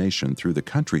misinformation through the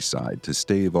countryside to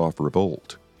stave off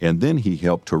revolt. And then he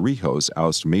helped Torrijos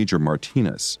oust Major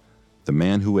Martinez, the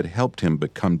man who had helped him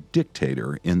become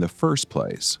dictator in the first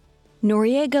place.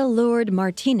 Noriega lured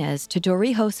Martinez to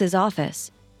Torrijos' office,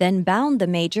 then bound the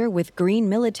major with green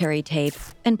military tape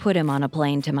and put him on a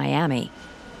plane to Miami.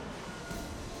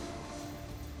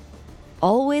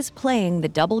 Always playing the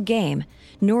double game,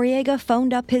 Noriega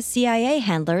phoned up his CIA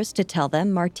handlers to tell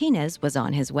them Martinez was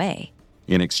on his way.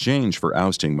 In exchange for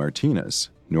ousting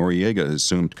Martinez, Noriega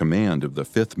assumed command of the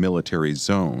 5th Military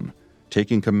Zone,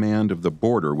 taking command of the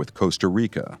border with Costa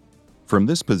Rica. From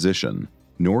this position,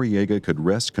 Noriega could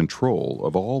wrest control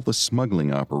of all the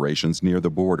smuggling operations near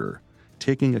the border,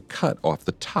 taking a cut off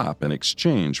the top in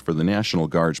exchange for the National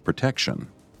Guard's protection.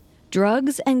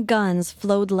 Drugs and guns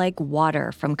flowed like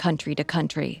water from country to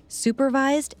country,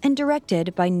 supervised and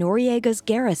directed by Noriega's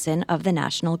garrison of the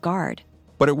National Guard.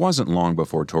 But it wasn't long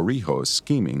before Torrijos'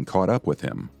 scheming caught up with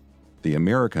him. The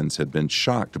Americans had been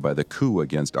shocked by the coup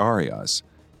against Arias,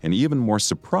 and even more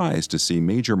surprised to see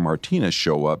Major Martinez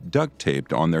show up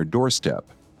duct-taped on their doorstep.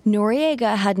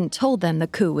 Noriega hadn't told them the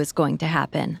coup was going to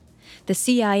happen. The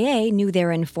CIA knew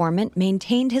their informant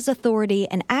maintained his authority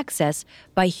and access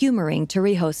by humoring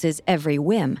Torrijos' every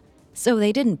whim, so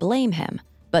they didn't blame him,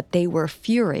 but they were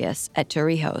furious at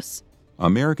Torrijos.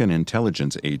 American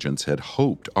intelligence agents had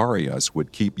hoped Arias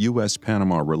would keep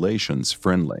U.S.-Panama relations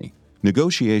friendly.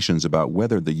 Negotiations about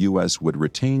whether the U.S. would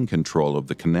retain control of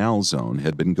the Canal Zone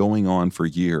had been going on for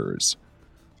years.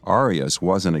 Arias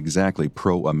wasn't exactly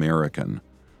pro-American,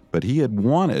 but he had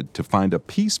wanted to find a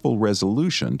peaceful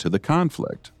resolution to the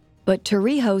conflict. But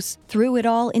Torrijos threw it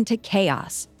all into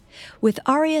chaos. With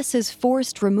Arias's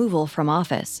forced removal from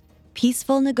office,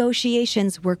 peaceful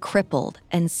negotiations were crippled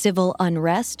and civil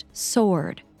unrest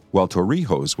soared. While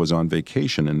Torrijos was on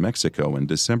vacation in Mexico in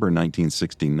December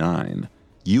 1969,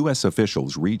 U.S.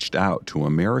 officials reached out to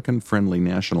American-friendly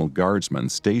National Guardsmen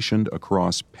stationed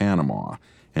across Panama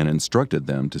and instructed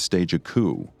them to stage a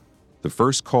coup. The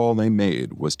first call they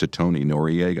made was to Tony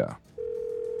Noriega.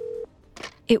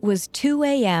 It was 2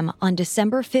 a.m. on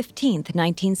December 15,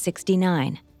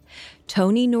 1969.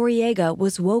 Tony Noriega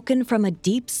was woken from a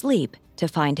deep sleep to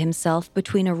find himself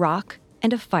between a rock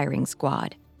and a firing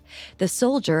squad. The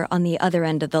soldier on the other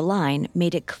end of the line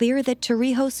made it clear that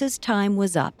Torrijos' time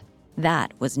was up.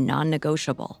 That was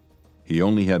non-negotiable. He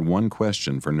only had one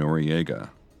question for Noriega.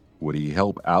 Would he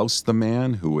help oust the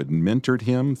man who had mentored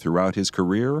him throughout his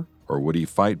career, or would he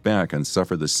fight back and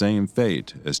suffer the same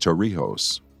fate as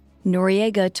Torrijos?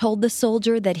 Noriega told the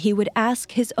soldier that he would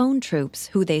ask his own troops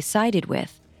who they sided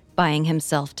with, buying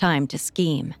himself time to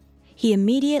scheme. He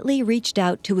immediately reached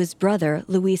out to his brother,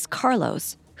 Luis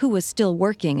Carlos, who was still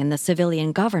working in the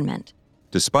civilian government.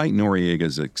 Despite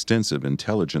Noriega's extensive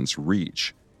intelligence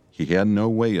reach, he had no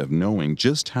way of knowing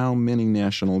just how many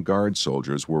National Guard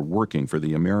soldiers were working for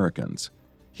the Americans.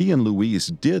 He and Luis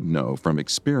did know from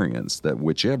experience that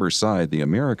whichever side the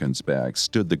Americans backed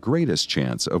stood the greatest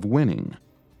chance of winning.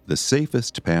 The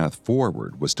safest path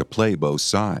forward was to play both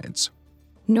sides.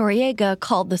 Noriega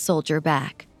called the soldier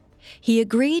back. He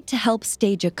agreed to help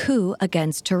stage a coup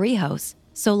against Torrijos,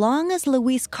 so long as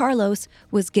Luis Carlos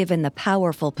was given the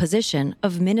powerful position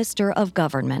of Minister of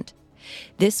Government.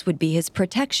 This would be his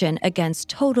protection against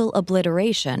total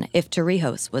obliteration if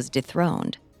Torrijos was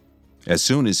dethroned. As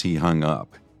soon as he hung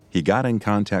up, he got in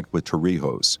contact with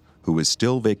Torrijos, who was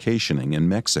still vacationing in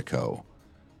Mexico.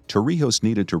 Torrijos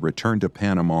needed to return to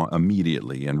Panama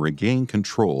immediately and regain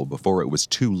control before it was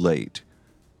too late.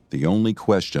 The only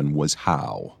question was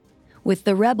how. With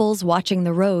the rebels watching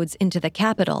the roads into the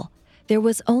capital, there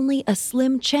was only a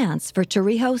slim chance for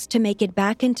Torrijos to make it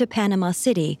back into Panama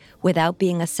City without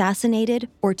being assassinated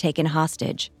or taken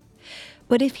hostage.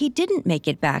 But if he didn't make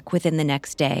it back within the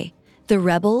next day, the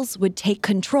rebels would take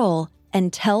control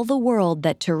and tell the world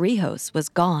that Torrijos was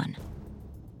gone.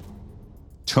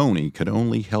 Tony could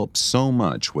only help so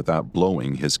much without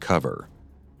blowing his cover.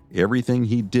 Everything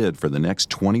he did for the next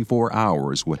 24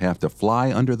 hours would have to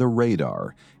fly under the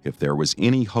radar if there was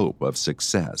any hope of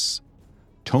success.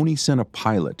 Tony sent a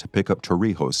pilot to pick up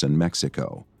Torrijos in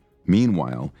Mexico.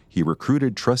 Meanwhile, he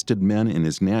recruited trusted men in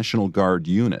his National Guard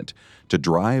unit to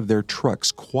drive their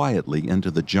trucks quietly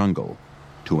into the jungle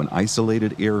to an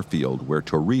isolated airfield where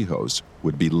Torrijos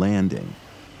would be landing.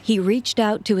 He reached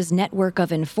out to his network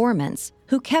of informants,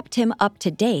 who kept him up to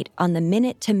date on the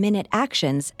minute-to-minute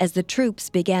actions as the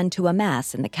troops began to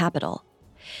amass in the capital.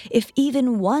 If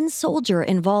even one soldier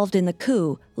involved in the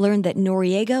coup learned that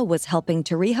Noriega was helping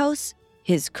Torrijos,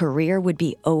 his career would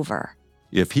be over.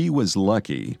 If he was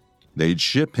lucky, they'd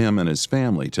ship him and his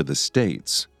family to the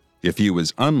States. If he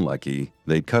was unlucky,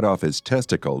 they'd cut off his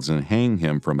testicles and hang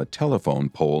him from a telephone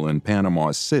pole in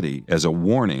Panama City as a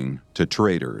warning to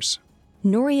traitors.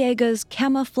 Noriega's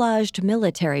camouflaged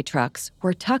military trucks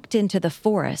were tucked into the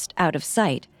forest out of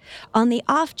sight, on the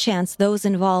off chance those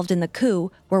involved in the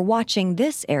coup were watching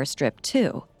this airstrip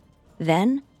too.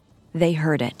 Then, they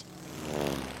heard it.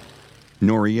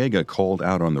 Noriega called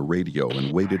out on the radio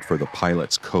and waited for the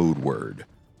pilot's code word.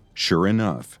 Sure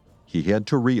enough, he had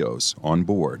Torrijos on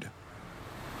board.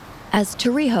 As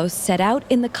Torrijos set out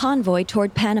in the convoy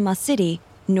toward Panama City,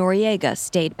 Noriega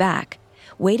stayed back,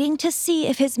 waiting to see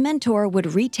if his mentor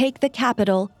would retake the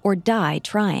capital or die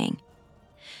trying.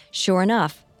 Sure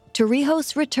enough,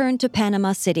 Torrijos returned to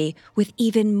Panama City with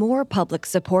even more public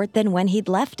support than when he'd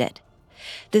left it.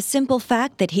 The simple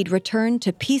fact that he'd returned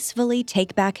to peacefully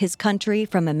take back his country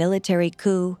from a military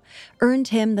coup earned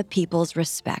him the people's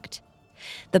respect.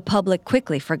 The public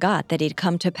quickly forgot that he'd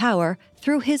come to power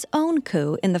through his own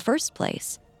coup in the first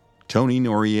place. Tony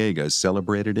Noriega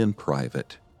celebrated in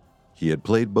private. He had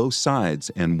played both sides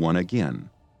and won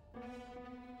again.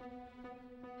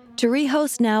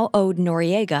 Torrijos now owed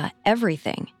Noriega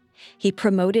everything. He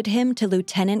promoted him to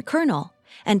lieutenant colonel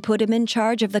and put him in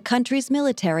charge of the country's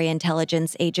military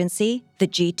intelligence agency, the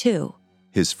G2.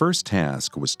 His first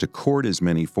task was to court as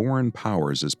many foreign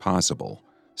powers as possible,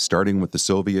 starting with the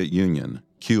Soviet Union,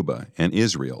 Cuba, and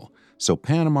Israel, so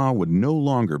Panama would no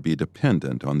longer be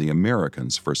dependent on the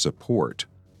Americans for support.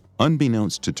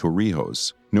 Unbeknownst to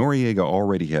Torrijos, Noriega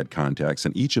already had contacts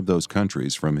in each of those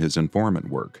countries from his informant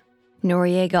work.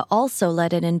 Noriega also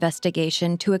led an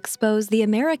investigation to expose the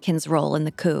Americans' role in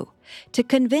the coup, to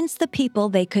convince the people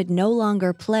they could no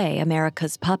longer play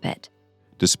America's puppet.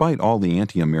 Despite all the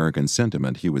anti-American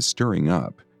sentiment he was stirring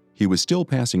up, he was still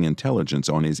passing intelligence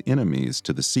on his enemies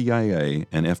to the CIA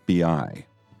and FBI.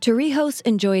 Torrijos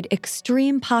enjoyed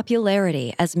extreme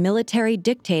popularity as military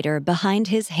dictator behind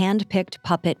his hand-picked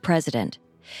puppet president.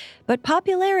 But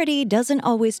popularity doesn't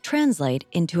always translate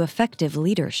into effective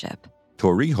leadership.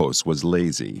 Torrijos was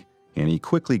lazy, and he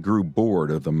quickly grew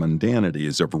bored of the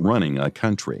mundanities of running a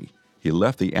country. He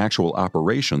left the actual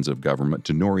operations of government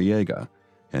to Noriega,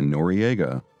 and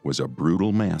Noriega was a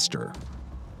brutal master.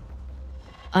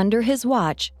 Under his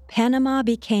watch, Panama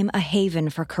became a haven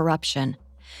for corruption.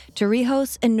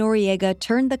 Torrijos and Noriega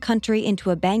turned the country into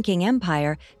a banking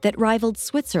empire that rivaled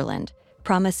Switzerland,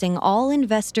 promising all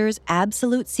investors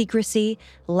absolute secrecy,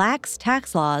 lax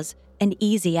tax laws, and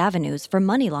easy avenues for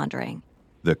money laundering.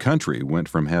 The country went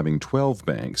from having 12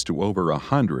 banks to over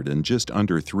 100 in just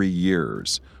under 3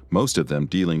 years, most of them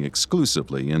dealing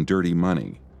exclusively in dirty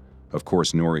money. Of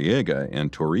course, Noriega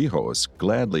and Torrijos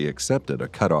gladly accepted a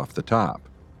cut off the top.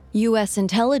 U.S.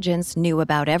 intelligence knew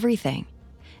about everything.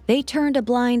 They turned a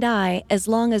blind eye as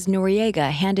long as Noriega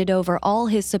handed over all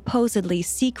his supposedly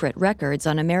secret records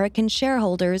on American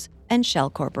shareholders and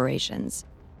shell corporations.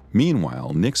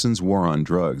 Meanwhile, Nixon's war on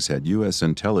drugs had U.S.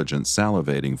 intelligence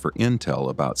salivating for intel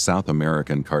about South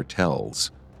American cartels.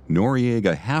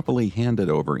 Noriega happily handed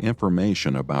over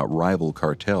information about rival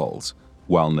cartels,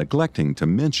 while neglecting to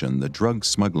mention the drug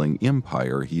smuggling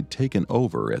empire he'd taken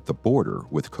over at the border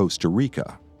with Costa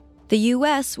Rica. The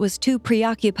U.S. was too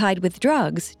preoccupied with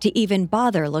drugs to even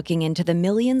bother looking into the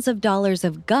millions of dollars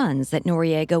of guns that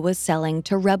Noriega was selling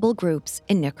to rebel groups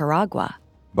in Nicaragua.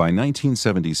 By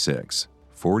 1976,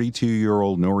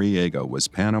 42-year-old Noriega was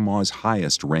Panama's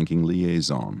highest-ranking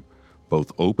liaison,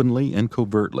 both openly and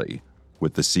covertly,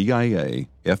 with the CIA,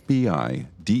 FBI,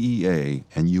 DEA,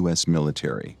 and U.S.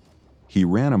 military. He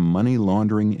ran a money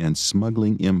laundering and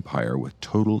smuggling empire with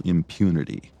total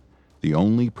impunity. The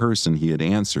only person he had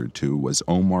answered to was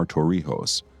Omar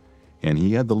Torrijos, and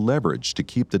he had the leverage to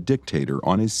keep the dictator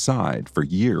on his side for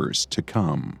years to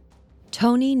come.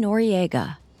 Tony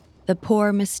Noriega, the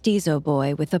poor mestizo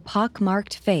boy with a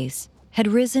pock-marked face, had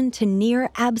risen to near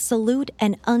absolute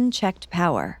and unchecked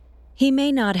power. He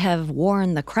may not have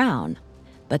worn the crown,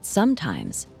 but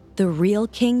sometimes the real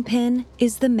kingpin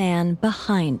is the man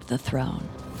behind the throne.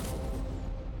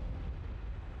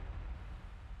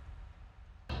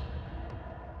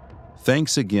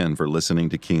 Thanks again for listening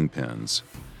to Kingpins.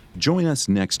 Join us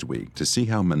next week to see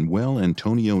how Manuel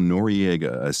Antonio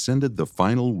Noriega ascended the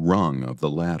final rung of the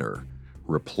ladder,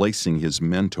 replacing his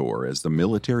mentor as the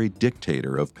military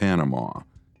dictator of Panama.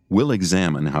 We'll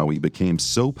examine how he became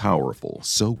so powerful,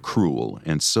 so cruel,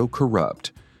 and so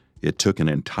corrupt, it took an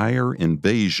entire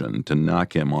invasion to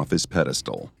knock him off his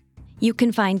pedestal. You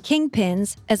can find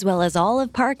Kingpins, as well as all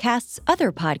of Parcast's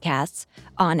other podcasts,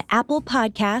 on Apple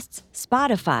Podcasts,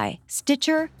 Spotify,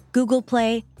 Stitcher, Google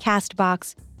Play,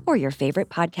 CastBox, or your favorite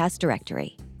podcast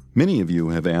directory. Many of you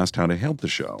have asked how to help the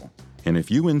show, and if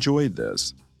you enjoyed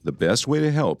this, the best way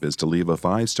to help is to leave a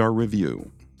 5-star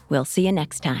review. We'll see you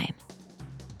next time.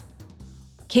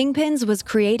 Kingpins was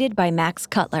created by Max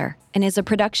Cutler and is a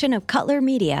production of Cutler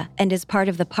Media and is part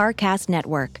of the Parcast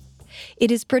Network.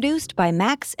 It is produced by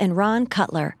Max and Ron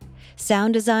Cutler.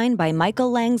 Sound design by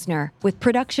Michael Langsner, with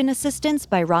production assistance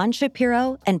by Ron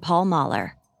Shapiro and Paul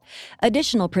Mahler.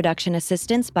 Additional production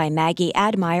assistance by Maggie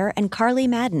Admire and Carly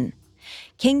Madden.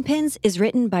 Kingpins is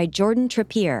written by Jordan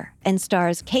Trappier and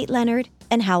stars Kate Leonard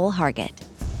and Howell Hargett.